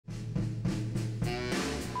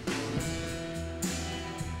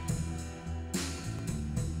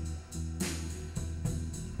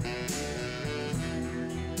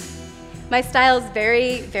My style is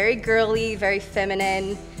very, very girly, very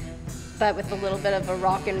feminine, but with a little bit of a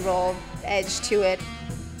rock and roll edge to it.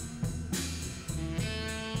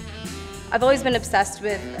 I've always been obsessed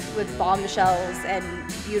with bombshells and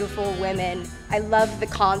beautiful women. I love the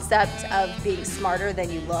concept of being smarter than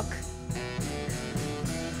you look.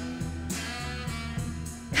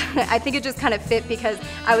 I think it just kind of fit because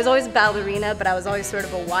I was always a ballerina, but I was always sort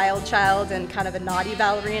of a wild child and kind of a naughty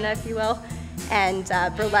ballerina, if you will. And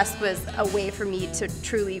burlesque was a way for me to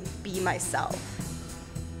truly be myself.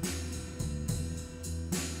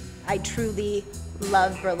 I truly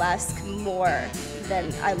love burlesque more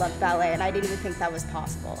than I love ballet, and I didn't even think that was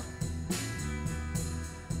possible.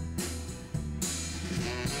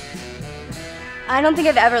 I don't think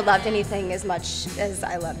I've ever loved anything as much as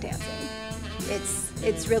I love dancing.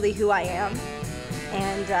 It's really who I am,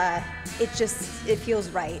 and it feels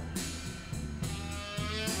right.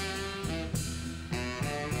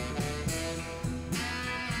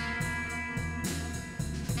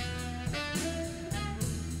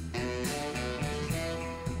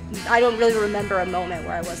 I don't really remember a moment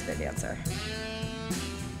where I wasn't a dancer.